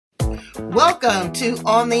Welcome to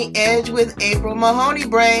On the Edge with April Mahoney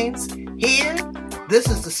Brains. Here, this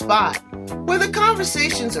is the spot where the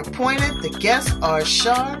conversations are pointed, the guests are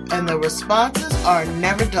sharp, and the responses are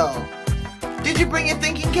never dull. Did you bring your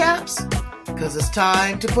thinking caps? Because it's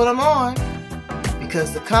time to put them on.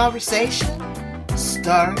 Because the conversation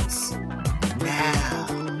starts now.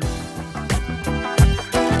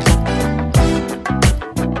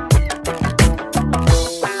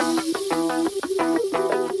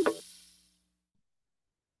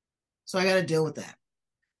 So I got to deal with that.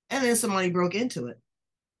 And then somebody broke into it.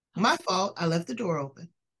 My fault. I left the door open,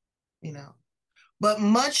 But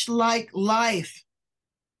much like life,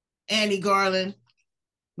 Andy Garland,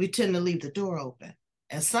 we tend to leave the door open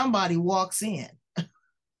and somebody walks in.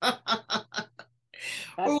 We're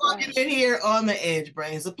walking in here on the Edge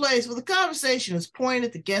Brains, a place where the conversation is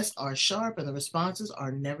pointed, the guests are sharp, and the responses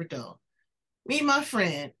are never dull. Meet my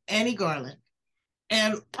friend, Andy Garland.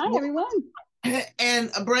 And hi, everyone.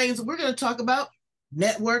 And Brains, we're going to talk about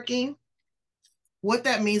networking, what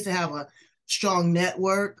that means to have a strong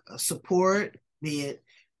network, support, be it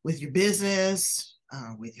with your business,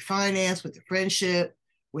 with your finance, with your friendship,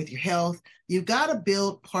 with your health. You've got to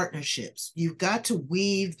build partnerships. You've got to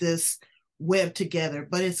weave this web together,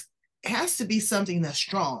 but it has to be something that's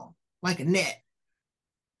strong, like a net.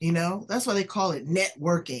 That's why they call it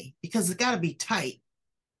networking, because it's got to be tight.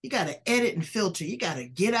 You got to edit and filter. You got to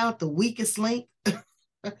get out the weakest link.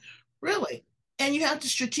 Really. And you have to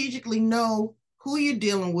strategically know who you're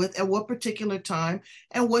dealing with at what particular time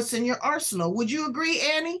and what's in your arsenal. Would you agree,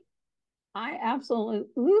 Annie? I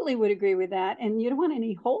absolutely would agree with that. And you don't want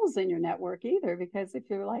any holes in your network either, because if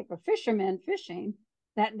you're like a fisherman fishing,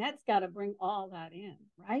 that net's got to bring all that in,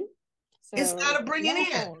 right? So it's got to bring it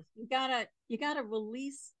in. Holes. You gotta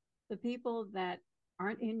release the people that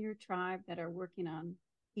aren't in your tribe, that are working on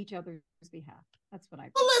each other's behalf. That's what I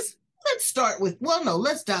think. Well, let's start with,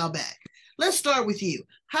 let's dial back. Let's start with you.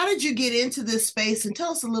 How did you get into this space, and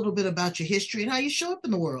tell us a little bit about your history and how you show up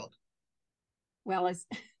in the world? Well,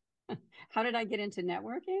 how did I get into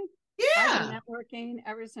networking? Yeah. I've been networking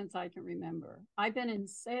ever since I can remember. I've been in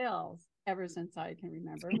sales ever since I can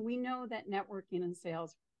remember. And we know that networking and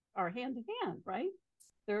sales are hand to hand, right?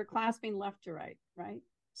 They're clasping left to right, right?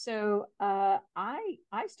 So I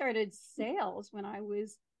started sales when I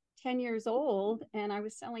was 10 years old, and I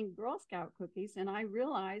was selling Girl Scout cookies, and I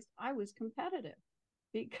realized I was competitive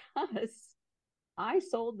because I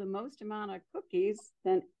sold the most amount of cookies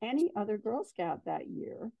than any other Girl Scout that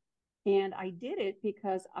year. And I did it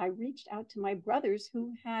because I reached out to my brothers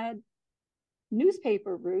who had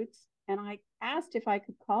newspaper roots, and I asked if I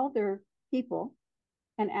could call their people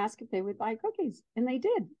and ask if they would buy cookies. And they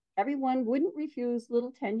did. Everyone wouldn't refuse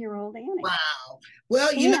little 10-year-old Annie. Wow. Well,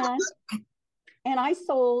 and I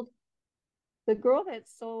sold, the girl that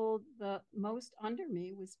sold the most under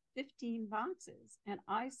me was 15 boxes, and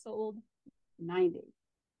I sold 90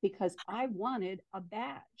 because I wanted a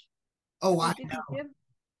badge. Oh, I know.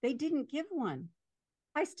 They didn't give one.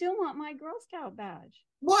 I still want my Girl Scout badge.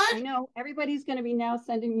 What? I know everybody's going to be now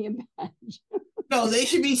sending me a badge. No, they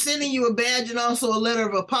should be sending you a badge and also a letter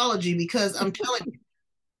of apology, because I'm telling you,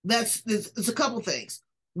 it's a couple things.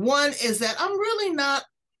 One is that I'm really not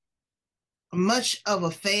much of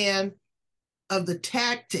a fan of the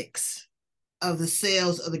tactics of the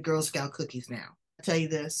sales of the Girl Scout cookies now. I tell you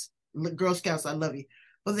this, Girl Scouts, I love you,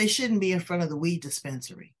 but they shouldn't be in front of the weed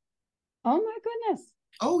dispensary. Oh my goodness.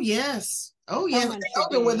 Oh yes. Oh yes.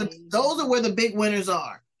 Those are where the big winners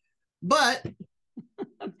are. But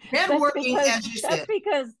networking, as you said.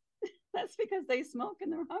 That's because they smoke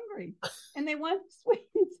and they're hungry and they want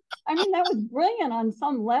sweets. I mean, that was brilliant on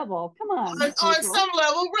some level. Come on. On some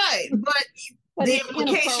level, right. But the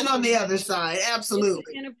implication on the other side, absolutely.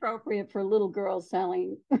 It's inappropriate for little girls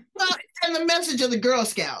selling. Well, and the message of the Girl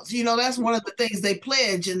Scouts, that's one of the things they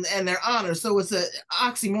pledge and their honor. So it's an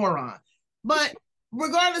oxymoron. But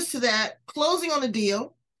regardless to that, closing on a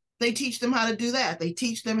deal, they teach them how to do that. They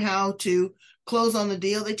teach them how to close on the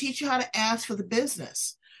deal. They teach you how to ask for the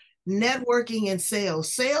business. Networking and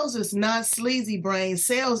sales. Sales is not sleazy brain.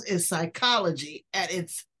 Sales is psychology at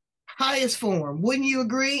its highest form. Wouldn't you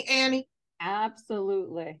agree, Annie?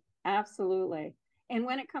 Absolutely. Absolutely. And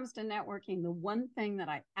when it comes to networking, the one thing that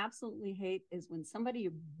I absolutely hate is when somebody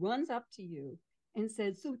runs up to you and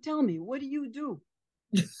says, "So tell me, what do you do?"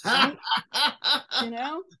 Right?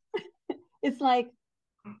 It's like,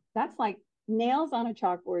 that's like nails on a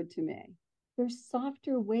chalkboard to me. There's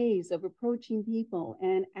softer ways of approaching people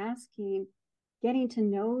and asking, getting to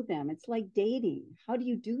know them. It's like dating. How do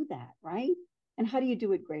you do that, right? And how do you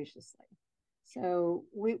do it graciously? So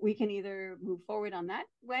we can either move forward on that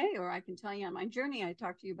way, or I can tell you on my journey. I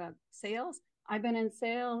talked to you about sales. I've been in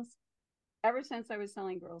sales ever since I was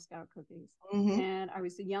selling Girl Scout cookies. Mm-hmm. And I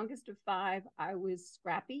was the youngest of 5. I was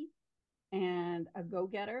scrappy and a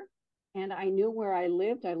go-getter. And I knew where I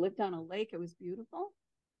lived. I lived on a lake. It was beautiful.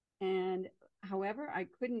 And however,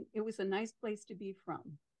 it was a nice place to be from.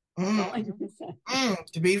 That's all I'm going to say.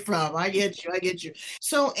 To be from. I get you.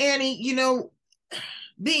 So Annie,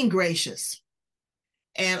 being gracious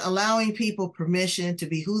and allowing people permission to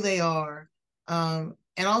be who they are,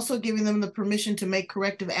 and also giving them the permission to make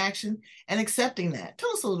corrective action and accepting that.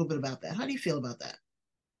 Tell us a little bit about that. How do you feel about that?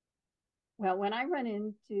 Well, when I run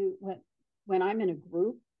into when I'm in a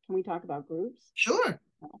group, can we talk about groups? Sure.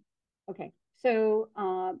 Okay. So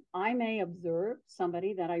I may observe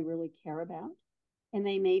somebody that I really care about, and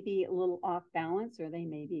they may be a little off balance, or they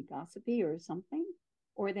may be gossipy or something,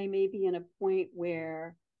 or they may be in a point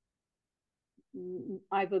where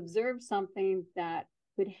I've observed something that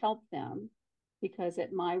could help them, because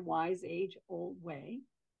at my wise age, old way,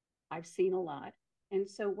 I've seen a lot. And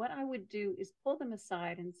so what I would do is pull them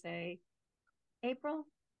aside and say, April,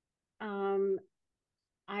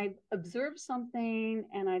 I've observed something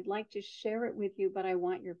and I'd like to share it with you, but I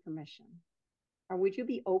want your permission. Or would you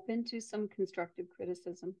be open to some constructive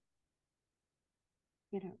criticism?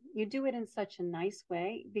 You do it in such a nice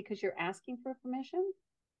way because you're asking for permission.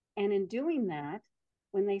 And in doing that,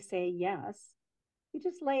 when they say yes, you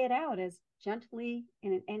just lay it out as gently,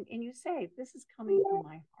 and you say, this is coming from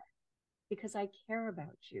my heart because I care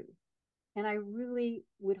about you. And I really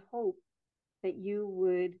would hope that you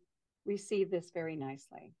would receive this very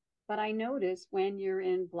nicely. But I notice when you're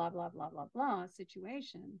in blah, blah, blah, blah, blah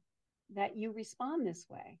situation that you respond this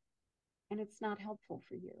way, and it's not helpful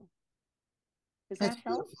for you. Does that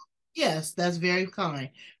help? Yes, that's very kind,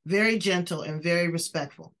 very gentle, and very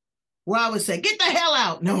respectful. Well, I would say, get the hell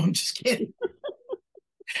out. No, I'm just kidding.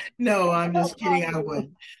 No, I'm just kidding. I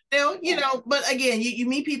would. But again, you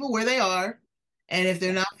meet people where they are. And if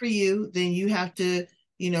they're not for you, then you have to,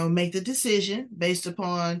 make the decision based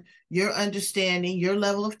upon your understanding, your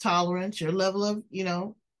level of tolerance, your level of,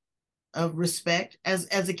 of respect. As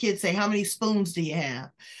the kids say, how many spoons do you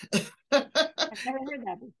have? I've never heard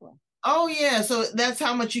that before. Oh yeah. So that's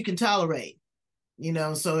how much you can tolerate.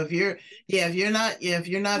 So if you're not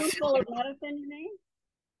spoonful of medicine, you mean?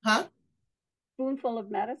 Huh? Spoonful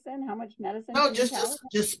of medicine? How much medicine? No, just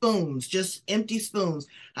spoons, just empty spoons.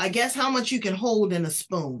 I guess how much you can hold in a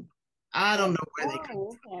spoon. I don't know where they come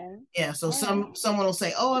from. Okay. Yeah, so someone will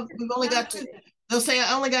say, "Oh, we've only got 2." They'll say,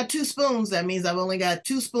 "I only got 2 spoons." That means I've only got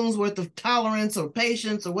 2 spoons worth of tolerance or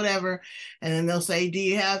patience or whatever. And then they'll say, "Do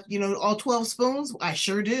you have, all 12 spoons?" I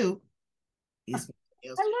sure do. I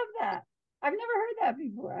love that. I've never heard that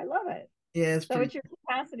before. I love it. Yeah, it's your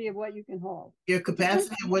capacity of what you can hold. Your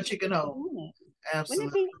capacity of what you can hold. Absolutely.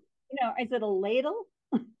 Wouldn't it be, is it a ladle?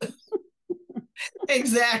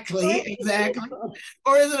 Exactly.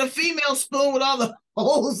 Or is it a female spoon with all the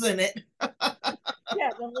holes in it? Yeah,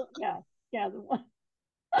 the one.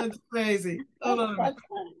 That's crazy. Hold on. That's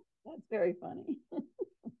funny. That's very funny.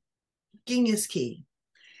 Networking is key,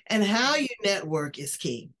 and how you network is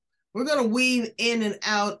key. We're going to weave in and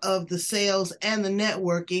out of the sales and the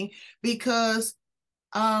networking because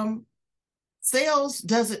sales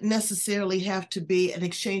doesn't necessarily have to be an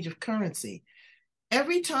exchange of currency.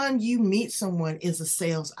 Every time you meet someone is a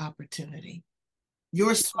sales opportunity.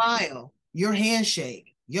 Your smile, your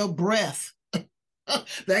handshake, your breath,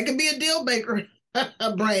 that could be a deal maker,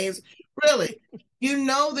 Brains. Really,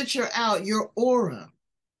 that you're out, your aura,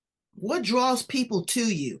 what draws people to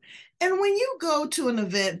you. And when you go to an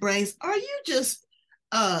event, Brains, are you just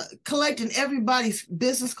collecting everybody's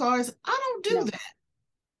business cards? I don't do that.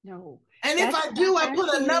 No. And if I do, I put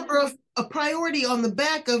a number of a priority on the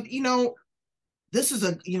back of, this is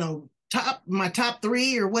my top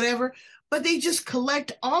 3 or whatever, but they just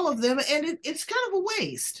collect all of them, and it's kind of a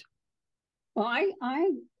waste. Well,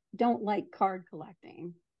 I don't like card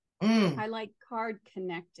collecting. I like card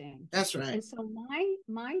connecting. That's right. And so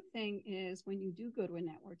my thing is, when you do go to a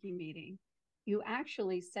networking meeting, you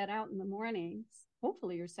actually set out in the mornings.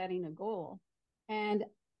 Hopefully you're setting a goal, and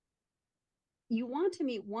you want to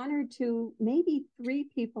meet 1 or 2, maybe 3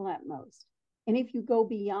 people at most. And if you go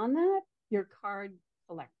beyond that, you're card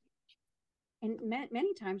collecting. And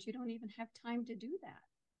many times you don't even have time to do that,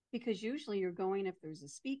 because usually you're going if there's a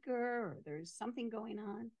speaker or there's something going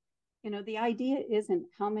on. The idea isn't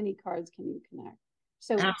how many cards can you connect.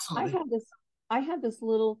 So absolutely. I have this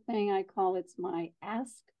little thing I call, it's my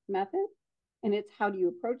ask method. And it's, how do you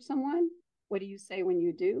approach someone? What do you say when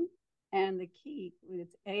you do? And the key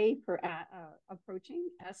is A for approaching,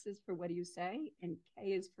 S is for what do you say, and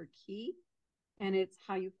K is for key, and it's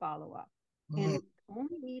how you follow up. Mm. And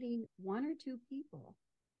only meeting one or two people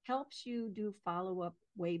helps you do follow up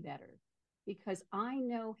way better. Because I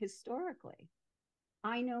know historically,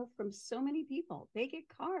 I know from so many people, they get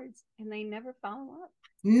cards and they never follow up.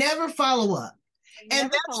 Never follow up.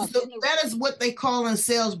 And that is what they call in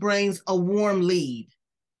sales brains a warm lead.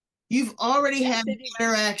 You've already had an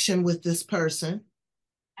interaction with this person.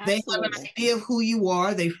 Absolutely. They have an idea of who you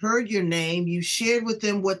are. They've heard your name. You shared with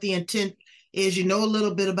them what the intent is. You know a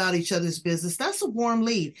little bit about each other's business. That's a warm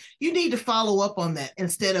lead. You need to follow up on that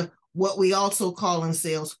instead of what we also call in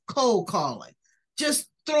sales cold calling. Just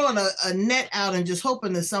throwing a net out and just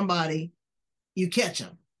hoping that somebody, you catch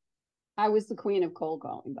them. I was the queen of cold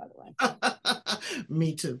calling, by the way.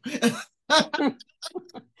 Me too.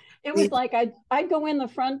 It was like I'd go in the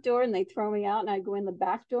front door and they'd throw me out, and I'd go in the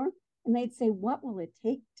back door and they'd say, "What will it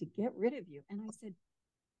take to get rid of you?" And I said,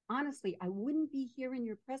 "Honestly, I wouldn't be here in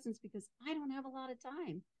your presence because I don't have a lot of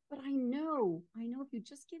time. But I know if you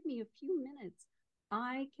just give me a few minutes,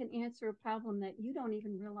 I can answer a problem that you don't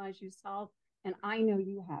even realize you solved, and I know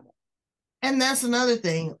you have it." And that's another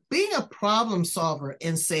thing. Being a problem solver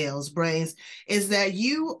in sales brains is that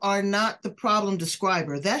you are not the problem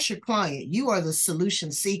describer. That's your client. You are the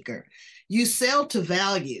solution seeker. You sell to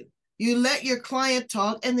value. You let your client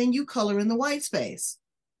talk, and then you color in the white space.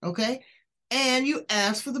 Okay. And you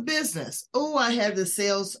ask for the business. Oh, I had the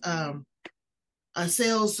sales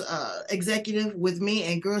executive with me,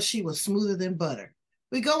 and girl, she was smoother than butter.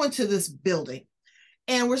 We go into this building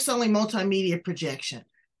and we're selling multimedia projection.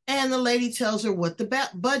 And the lady tells her what the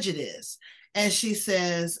budget is. And she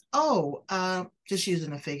says, just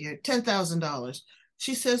using a figure, $10,000.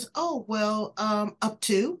 She says, oh, well, up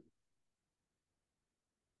to.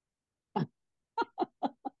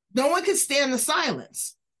 No one could stand the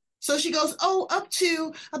silence. So she goes, oh, up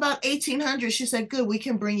to about 1,800. She said, good, we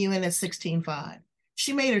can bring you in at 16.5.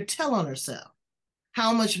 She made her tell on herself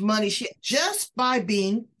how much money she just by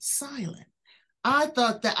being silent. I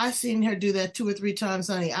thought that I seen her do that 2 or 3 times,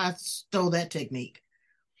 honey. I stole that technique.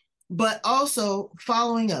 But also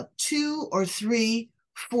following up 2 or 3,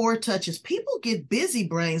 4 touches. People get busy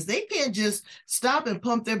brains. They can't just stop and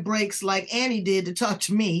pump their brakes like Annie did to talk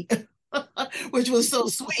to me, which was so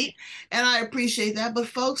sweet. And I appreciate that. But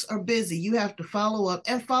folks are busy. You have to follow up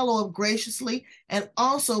and follow up graciously, and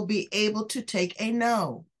also be able to take a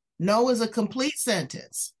no. No is a complete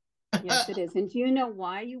sentence. Yes, it is. And do you know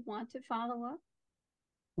why you want to follow up?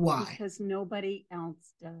 Why? Because nobody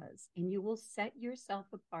else does. And you will set yourself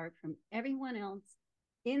apart from everyone else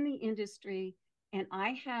in the industry. And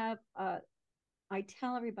I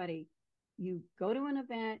tell everybody, you go to an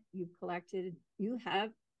event, you've collected, you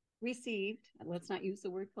have received, let's not use the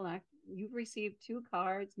word collect, you've received 2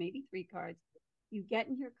 cards, maybe 3 cards. You get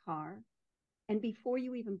in your car, and before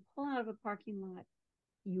you even pull out of a parking lot,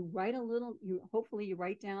 you write hopefully you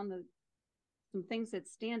write down some things that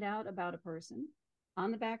stand out about a person on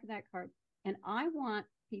the back of that card. And I want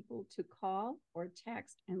people to call or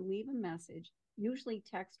text and leave a message. Usually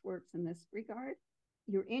text works in this regard.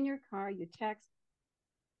 You're in your car, you text,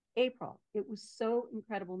 April, it was so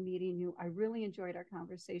incredible meeting you. I really enjoyed our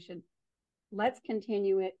conversation. Let's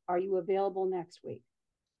continue it. Are you available next week?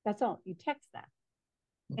 That's all. You text that.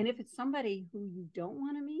 And if it's somebody who you don't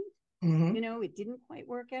want to meet, it didn't quite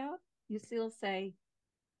work out, you still say,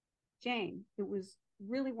 Jane, it was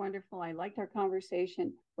really wonderful. I liked our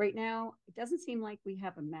conversation. Right now, it doesn't seem like we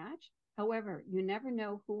have a match. However, you never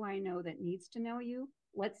know who I know that needs to know you.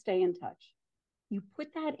 Let's stay in touch. You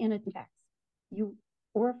put that in a text,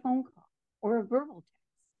 or a phone call, or a verbal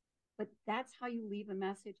text. But that's how you leave a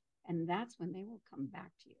message, and that's when they will come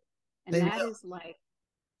back to you. And that is like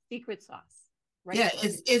secret sauce. Right? Yeah,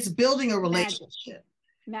 it's building a relationship.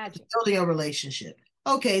 Magic. It's building a relationship.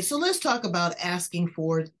 Okay, so let's talk about asking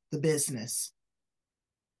for the business.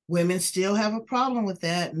 Women still have a problem with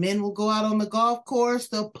that. Men will go out on the golf course,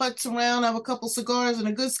 they'll putz around, have a couple cigars and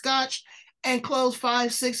a good scotch, and close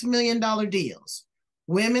 $5-6 million deals.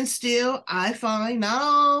 Women still, I find, not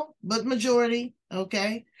all, but majority,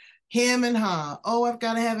 okay, hem and ha. Oh, I've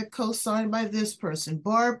got to have it co-signed by this person.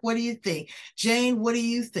 Barb, what do you think? Jane, what do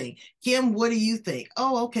you think? Kim, what do you think?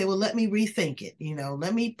 Oh, okay, well, let me rethink it.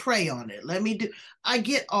 Let me pray on it. I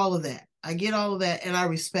get all of that. And I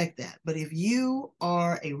respect that. But if you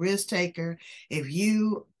are a risk taker, if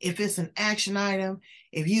it's an action item,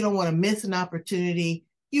 if you don't want to miss an opportunity,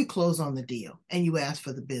 you close on the deal and you ask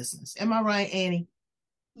for the business. Am I right, Annie?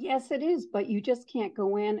 Yes, it is. But you just can't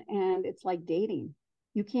go in, and it's like dating.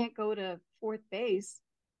 You can't go to fourth base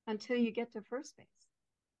until you get to first base.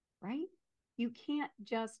 right? You can't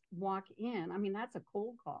just walk in. I mean, that's a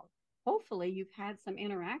cold call. Hopefully, you've had some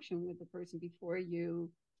interaction with the person before you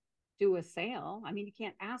do a sale. I mean, you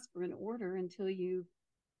can't ask for an order until you've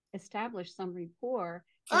established some rapport.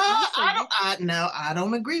 And also, no, I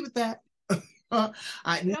don't agree with that. you don't agree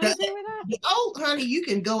with that? Oh, honey, you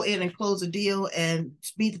can go in and close a deal and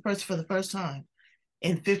meet the person for the first time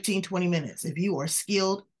in 15, 20 minutes. If you are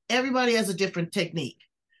skilled, everybody has a different technique.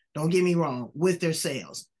 Don't get me wrong with their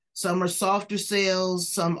sales. Some are softer sales,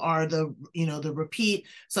 some are the repeat,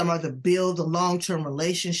 some are the build the long-term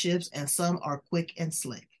relationships, and some are quick and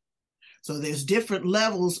slick. So there's different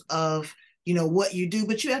levels of, what you do,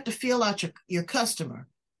 but you have to feel out your customer.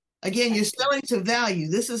 Again, you're selling to value.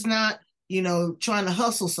 This is not, trying to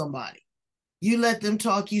hustle somebody. You let them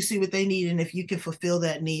talk, you see what they need, and if you can fulfill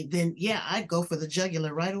that need, then yeah, I'd go for the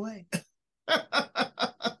jugular right away. I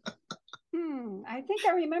think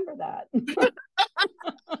I remember that.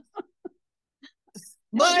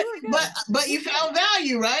 But you found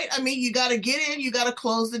value, right? I mean, you got to get in, you got to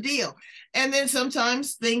close the deal. And then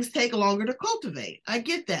sometimes things take longer to cultivate. I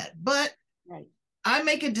get that. But right. I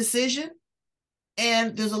make a decision,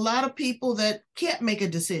 and there's a lot of people that can't make a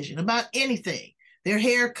decision about anything. Their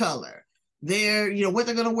hair color, their, what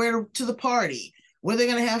they're going to wear to the party, what they're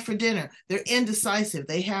going to have for dinner. They're indecisive.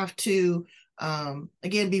 They have to,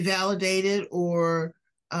 again, be validated or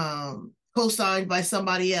co-signed by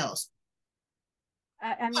somebody else.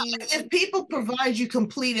 I mean, if people provide you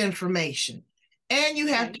complete information and you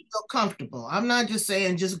have to feel comfortable, I'm not just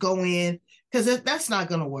saying just go in, because that's not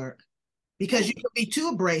going to work, because you can be too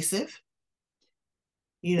abrasive.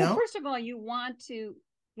 Well, first of all, you want to,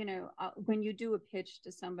 when you do a pitch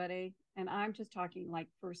to somebody, and I'm just talking like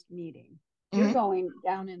first meeting, you're going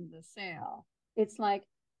down in the sale. It's like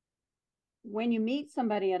when you meet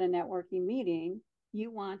somebody at a networking meeting, you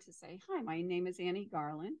want to say, hi, my name is Annie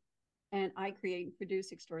Garland, and I create and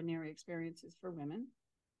produce extraordinary experiences for women.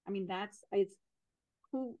 I mean, it's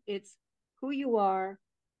who you are,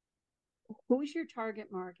 who's your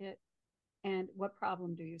target market, and what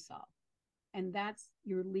problem do you solve? And that's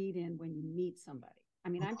your lead in when you meet somebody. I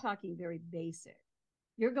mean, I'm talking very basic.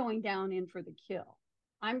 You're going down in for the kill.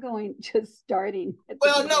 I'm going just starting.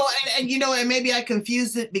 Well, no, and maybe I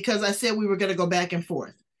confused it because I said we were going to go back and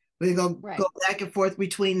forth. We're going to go back and forth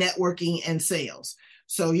between networking and sales.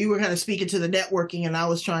 So you were kind of speaking to the networking, and I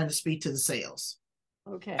was trying to speak to the sales.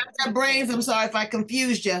 Okay. Got brains. I'm sorry if I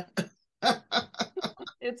confused you.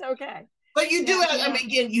 It's okay. But you do, I mean,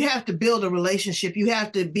 again, you have to build a relationship. You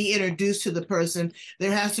have to be introduced to the person.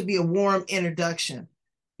 There has to be a warm introduction.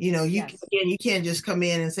 You can't just come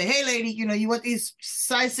in and say, hey, lady, you want these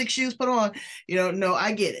size 6 shoes put on? No,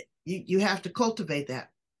 I get it. You have to cultivate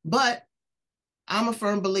that. But I'm a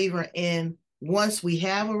firm believer in once we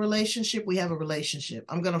have a relationship, we have a relationship.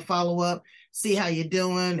 I'm going to follow up, see how you're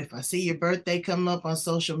doing. If I see your birthday coming up on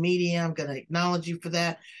social media, I'm going to acknowledge you for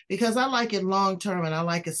that, because I like it long term and I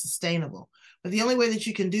like it sustainable. But the only way that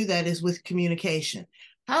you can do that is with communication.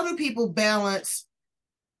 How do people balance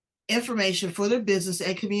information for their business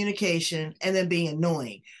and communication and then being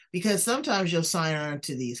annoying? Because sometimes you'll sign on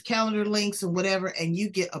to these calendar links and whatever, and you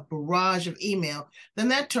get a barrage of email, then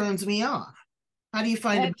that turns me off. How do you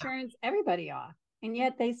find it? Turns everybody off, and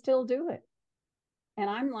yet they still do it. And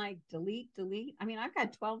I'm like, delete. I mean, I've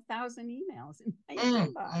got 12,000 emails in my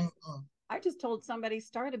inbox. I just told somebody,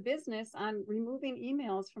 start a business on removing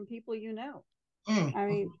emails from people you know. I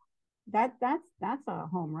mean, that's a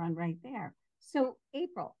home run right there. So,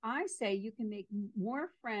 April, I say you can make more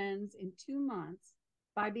friends in 2 months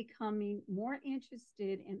by becoming more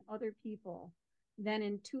interested in other people than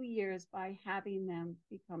in 2 years by having them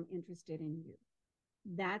become interested in you.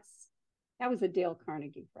 That was a Dale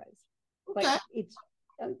Carnegie phrase. Okay. But it's,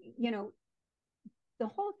 the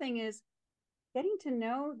whole thing is getting to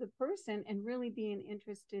know the person and really being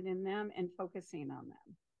interested in them and focusing on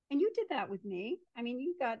them. And you did that with me. I mean,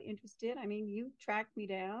 you got interested. I mean, you tracked me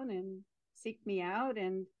down and seeked me out.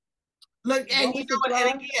 And look, and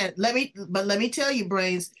and again, let me tell you,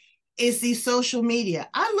 Brains, it's the social media.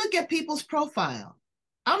 I look at people's profile.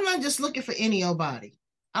 I'm not just looking for any old body.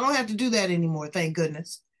 I don't have to do that anymore, thank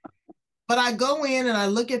goodness. But I go in and I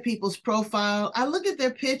look at people's profile. I look at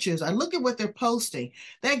their pictures. I look at what they're posting.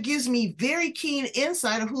 That gives me very keen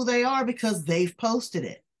insight of who they are because they've posted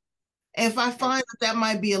it. And if I find that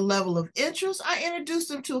might be a level of interest, I introduce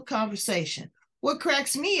them to a conversation. What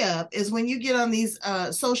cracks me up is when you get on these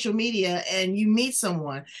social media and you meet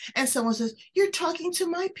someone and someone says, you're talking to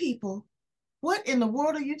my people. What in the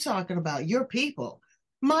world are you talking about? Your people.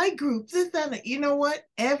 My group, this, that, you know what?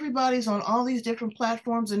 Everybody's on all these different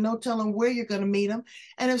platforms and no telling where you're going to meet them.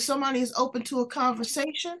 And if somebody is open to a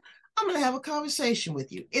conversation, I'm going to have a conversation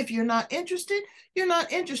with you. If you're not interested, you're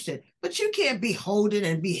not interested. But you can't be holding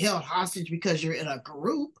and be held hostage because you're in a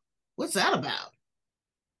group. What's that about?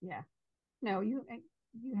 Yeah. No, you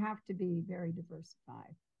have to be very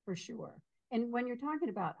diversified for sure. And when you're talking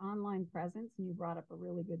about online presence, and you brought up a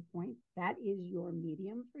really good point, that is your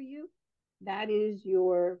medium for you. That is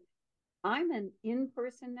your, I'm an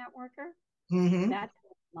in-person networker. Mm-hmm. That's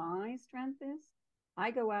what my strength is. I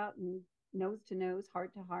go out and nose to nose,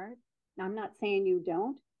 heart to heart. Now, I'm not saying you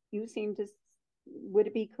don't. You seem to, would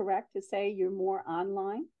it be correct to say you're more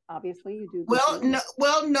online? Obviously, you do the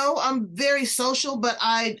Zoom. No, I'm very social, but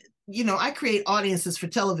I create audiences for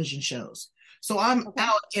television shows. So I'm Okay.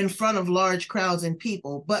 out in front of large crowds and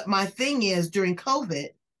people. But my thing is during COVID,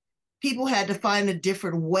 people had to find a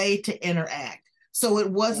different way to interact. So it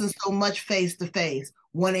Yeah. wasn't so much face to face,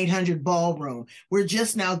 1-800 ballroom. We're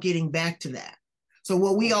just now getting back to that. So what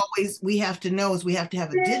Cool. we have to know is we have to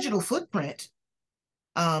have a digital footprint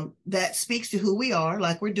that speaks to who we are,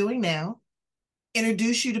 like we're doing now,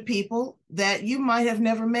 introduce you to people that you might have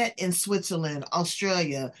never met in Switzerland,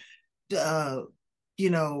 Australia, uh, you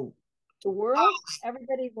know. The world,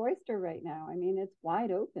 everybody's oyster right now. I mean, it's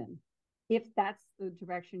wide open if that's the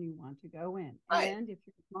direction you want to go in. Right. And if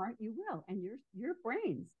you're smart, you will. And your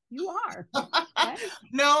brains, you are, right?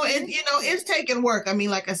 No, So you're it's taken work. I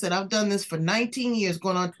mean, like I said, I've done this for 19 years,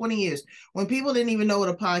 going on 20 years, when people didn't even know what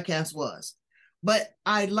a podcast was. But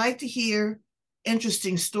I'd like to hear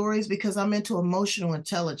interesting stories because I'm into emotional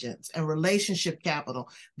intelligence and relationship capital.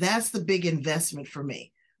 That's the big investment for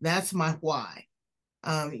me. That's my why.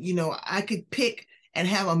 I could pick and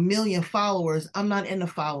have a million followers. I'm not into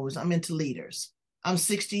followers, I'm into leaders. I'm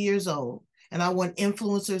 60 years old and I want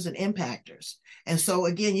influencers and impactors. And so,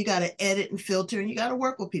 again, you got to edit and filter and you got to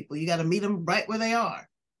work with people. You got to meet them right where they are.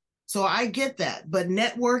 So I get that. But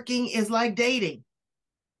networking is like dating.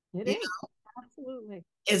 it You is know, absolutely.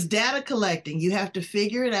 it's data collecting. You have to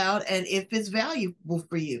figure it out and if it's valuable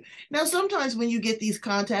for you. Now, sometimes when you get these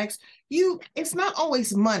contacts, it's not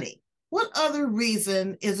always money. What other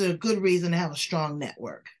reason is a good reason to have a strong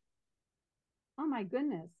network? Oh my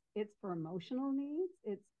goodness. It's for emotional needs.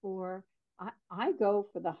 It's for I go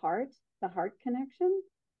for the heart connection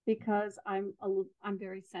because I'm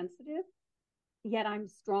very sensitive, yet I'm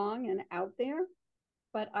strong and out there,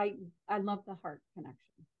 but I love the heart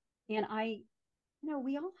connection. And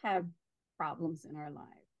we all have problems in our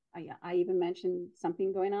lives. I even mentioned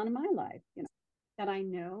something going on in my life, that I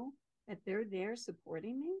know that they're there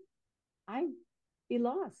supporting me. I'd be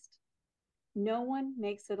lost. No one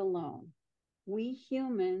makes it alone. We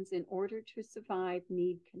humans, in order to survive,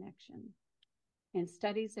 need connection. And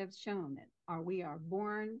studies have shown that we are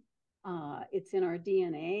born, it's in our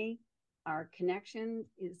DNA. Our connection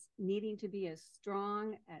is needing to be as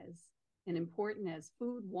strong as and important as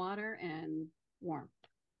food, water, and warmth.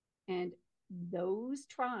 And these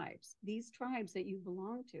tribes that you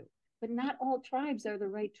belong to, but not all tribes are the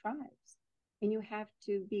right tribes. And you have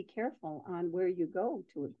to be careful on where you go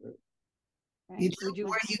to a group, You right? know Would you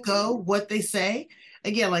where you agree with go, that? what they say.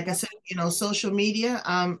 Again, like I Yep. said, social media.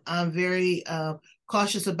 I'm very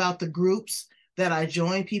cautious about the groups that I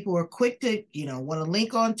join. People are quick to want to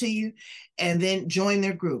link onto you, and then join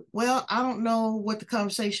their group. Well, I don't know what the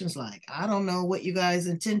conversation's like. I don't know what you guys'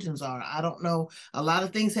 intentions are. I don't know. A lot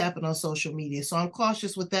of things happen on social media, so I'm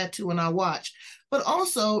cautious with that too. When I watch, but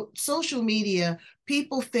also social media,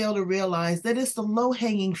 people fail to realize that it's the low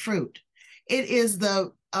hanging fruit. It is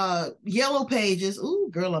the yellow pages. Ooh,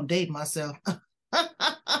 girl, I'm dating myself.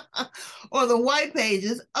 Or the white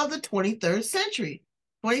pages of the 23rd century,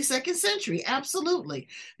 22nd century. Absolutely.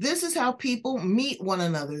 This is how people meet one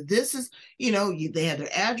another. This is, they had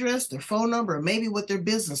their address, their phone number, or maybe what their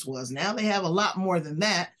business was. Now they have a lot more than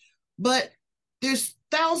that. But there's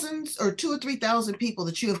thousands or 2 or 3,000 people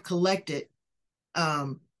that you have collected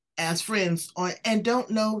um, as friends and don't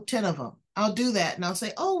know 10 of them. I'll do that and I'll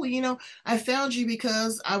say, oh, well, I found you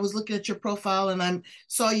because I was looking at your profile and I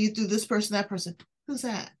saw you through this person, that person. Who's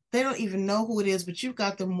that? They don't even know who it is, but you've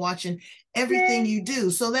got them watching everything you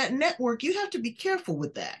do. So that network, you have to be careful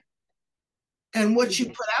with that and You what you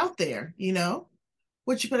do. put out there,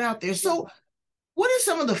 what you put out there. Yeah. So, what are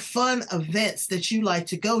some of the fun events that you like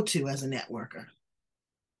to go to as a networker?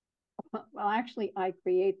 Well, actually, I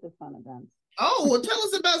create the fun events. Oh, well, tell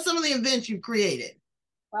us about some of the events you've created.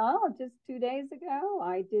 Well, just 2 days ago,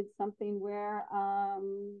 I did something where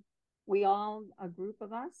a group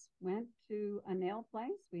of us, went to a nail place.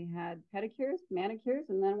 We had pedicures, manicures,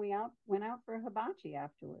 and then we went out for hibachi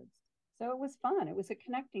afterwards. So it was fun. It was a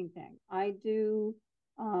connecting thing. I do.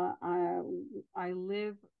 I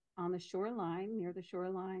live on the shoreline, near the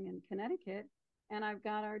shoreline in Connecticut, and I've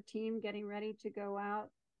got our team getting ready to go out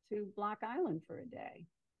to Block Island for a day.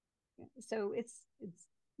 So it's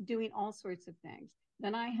doing all sorts of things.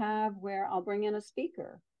 Then I have where I'll bring in a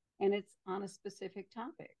speaker, and it's on a specific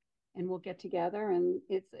topic, and we'll get together, and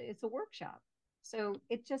it's a workshop. So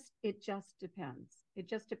it just depends. It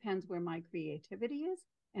just depends where my creativity is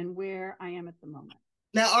and where I am at the moment.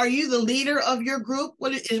 Now, are you the leader of your group?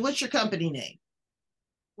 What's your company name?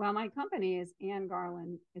 Well, my company is Ann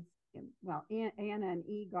Garland. It's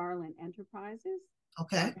ANNE Garland Enterprises.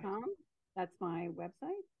 Okay. That's my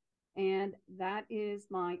website. And that is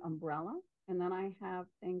my umbrella. And then I have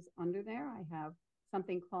things under there. I have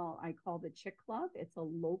something I call the Chick Club. It's a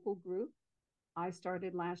local group. I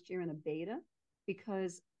started last year in a beta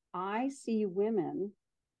because I see women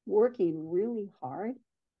working really hard.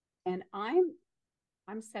 And I'm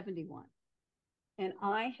 71. And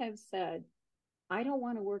I have said, I don't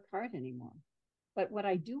want to work hard anymore. But what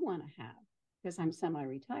I do want to have, because I'm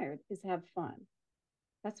semi-retired, is have fun.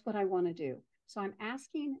 That's what I want to do. So I'm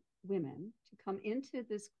asking women to come into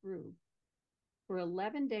this group for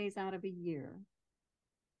 11 days out of a year,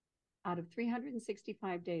 out of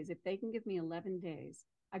 365 days. If they can give me 11 days,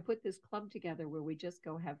 I put this club together where we just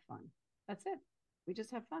go have fun. That's it. We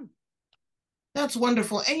just have fun. That's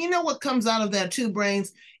wonderful. And you know what comes out of that too,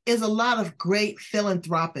 Brains, is a lot of great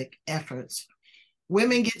philanthropic efforts.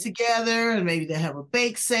 Women get together and maybe they have a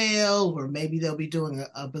bake sale, or maybe they'll be doing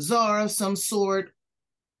a bazaar of some sort.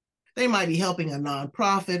 They might be helping a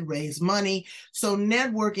nonprofit raise money. So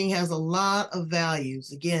networking has a lot of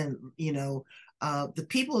values. Again, the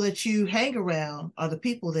people that you hang around are the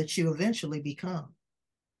people that you eventually become.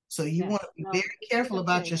 So you want to be very careful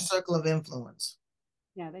about your circle of influence.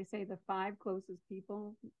 Yeah, they say the 5 closest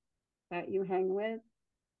people that you hang with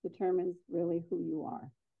determines really who you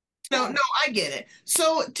are. No, I get it.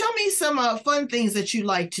 So tell me some fun things that you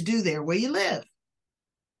like to do there where you live.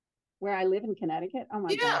 Where I live in Connecticut? Oh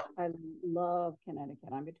my God, I love Connecticut.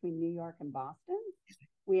 I'm between New York and Boston.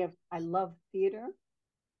 I love theater.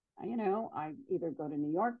 I either go to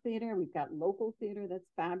New York theater. We've got local theater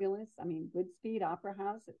that's fabulous. I mean, Goodspeed Opera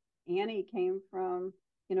House. Annie came from,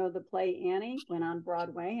 the play Annie went on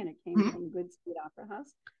Broadway, and it came from Goodspeed Opera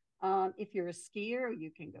House. If you're a skier, you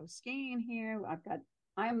can go skiing here.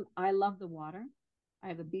 I love the water. I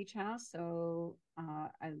have a beach house, so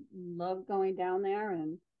I love going down there,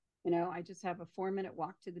 and I just have a 4-minute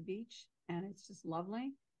walk to the beach, and it's just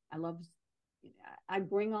lovely. I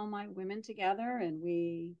bring all my women together, and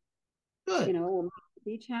we, we'll make the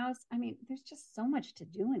beach house. I mean, there's just so much to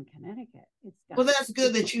do in Connecticut. Well, that's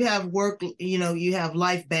good that you have work, you have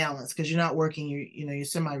life balance, because you're not working, you're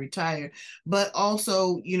semi-retired, but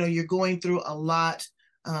also, you're going through a lot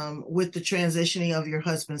with the transitioning of your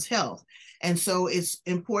husband's health. And so it's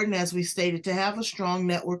important, as we stated, to have a strong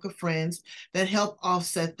network of friends that help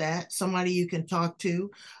offset that. Somebody you can talk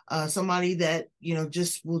to, somebody that,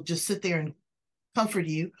 will just sit there and comfort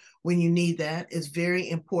you when you need that is very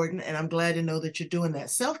important. And I'm glad to know that you're doing that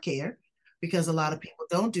self-care, because a lot of people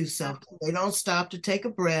don't do self-care. They don't stop to take a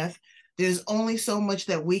breath. There's only so much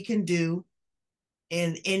that we can do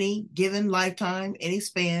in any given lifetime, any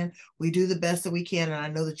span. We do the best that we can. And I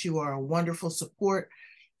know that you are a wonderful support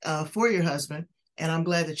for your husband. And I'm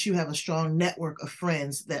glad that you have a strong network of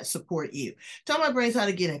friends that support you. Tell my brains how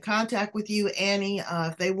to get in contact with you, Annie,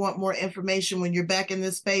 if they want more information when you're back in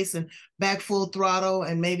this space and back full throttle,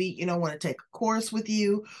 and maybe, want to take a course with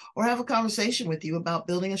you or have a conversation with you about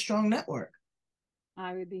building a strong network.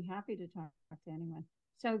 I would be happy to talk to anyone.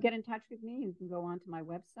 So get in touch with me. You can go on to my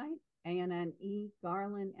website,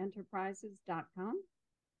 ANNEGarlandEnterprises.com.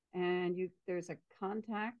 And there's a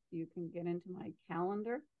contact. You can get into my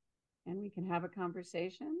calendar, and we can have a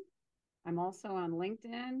conversation. I'm also on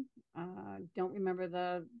LinkedIn. Don't remember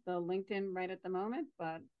the LinkedIn right at the moment,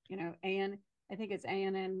 but I think it's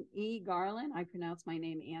ANNE Garland. I pronounce my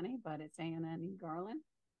name Annie, but it's ANNE Garland.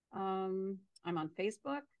 I'm on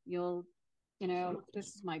Facebook.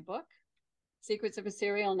 This is my book, Secrets of a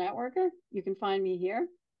Serial Networker. You can find me here.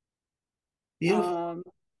 Beautiful.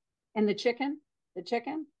 And the chicken,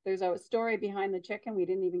 there's a story behind the chicken. We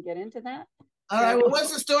didn't even get into that. All right. Well,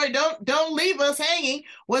 what's the story? Don't leave us hanging.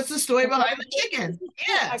 What's the story behind the chicken?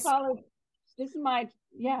 Yes. I call it. This is my.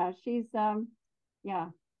 Yeah, she's. My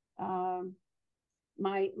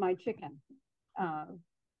chicken.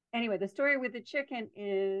 Anyway, the story with the chicken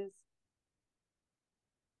is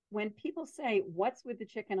when people say, "What's with the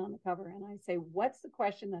chicken on the cover?" and I say, "What's the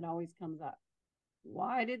question that always comes up?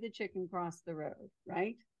 Why did the chicken cross the road?"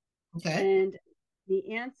 Right? Okay. And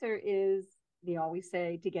the answer is, they always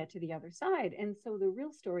say, to get to the other side. And so the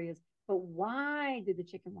real story is, but why did the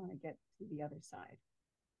chicken want to get to the other side?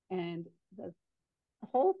 And the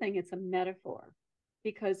whole thing, it's a metaphor,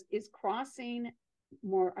 because is crossing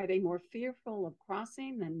more, are they more fearful of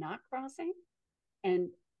crossing than not crossing? And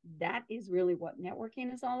that is really what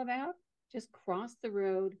networking is all about. Just cross the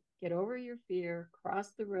road, get over your fear,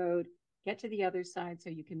 cross the road, get to the other side so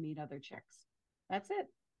you can meet other chicks. That's it.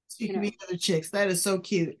 So you can meet other chicks. That is so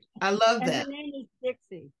cute. I love that. And her name is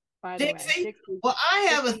Dixie, by the way. Dixie? Well, I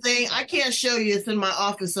have a thing. I can't show you. It's in my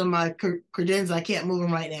office on my credenza. I can't move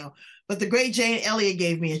them right now. But the great Jane Elliott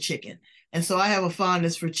gave me a chicken. And so I have a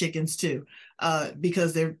fondness for chickens too,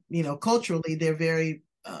 because they're, culturally, they're very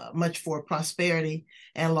much for prosperity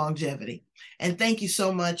and longevity. And thank you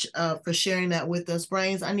so much for sharing that with us,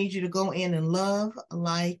 Brains. I need you to go in and love,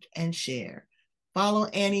 like, and share. Follow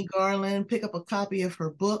Annie Garland, pick up a copy of her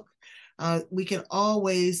book. We can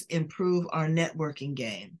always improve our networking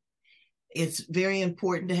game. It's very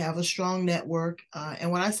important to have a strong network.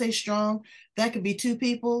 And when I say strong, that could be 2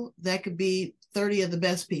 people, that could be 30 of the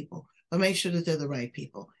best people, but make sure that they're the right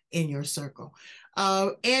people in your circle.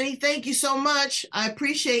 Annie, thank you so much. I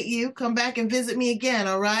appreciate you. Come back and visit me again,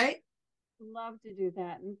 all right? Love to do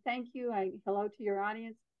that. And thank you. Hello to your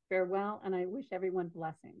audience. Farewell, and I wish everyone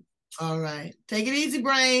blessings. All right. Take it easy,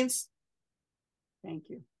 Brains. Thank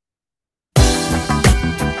you.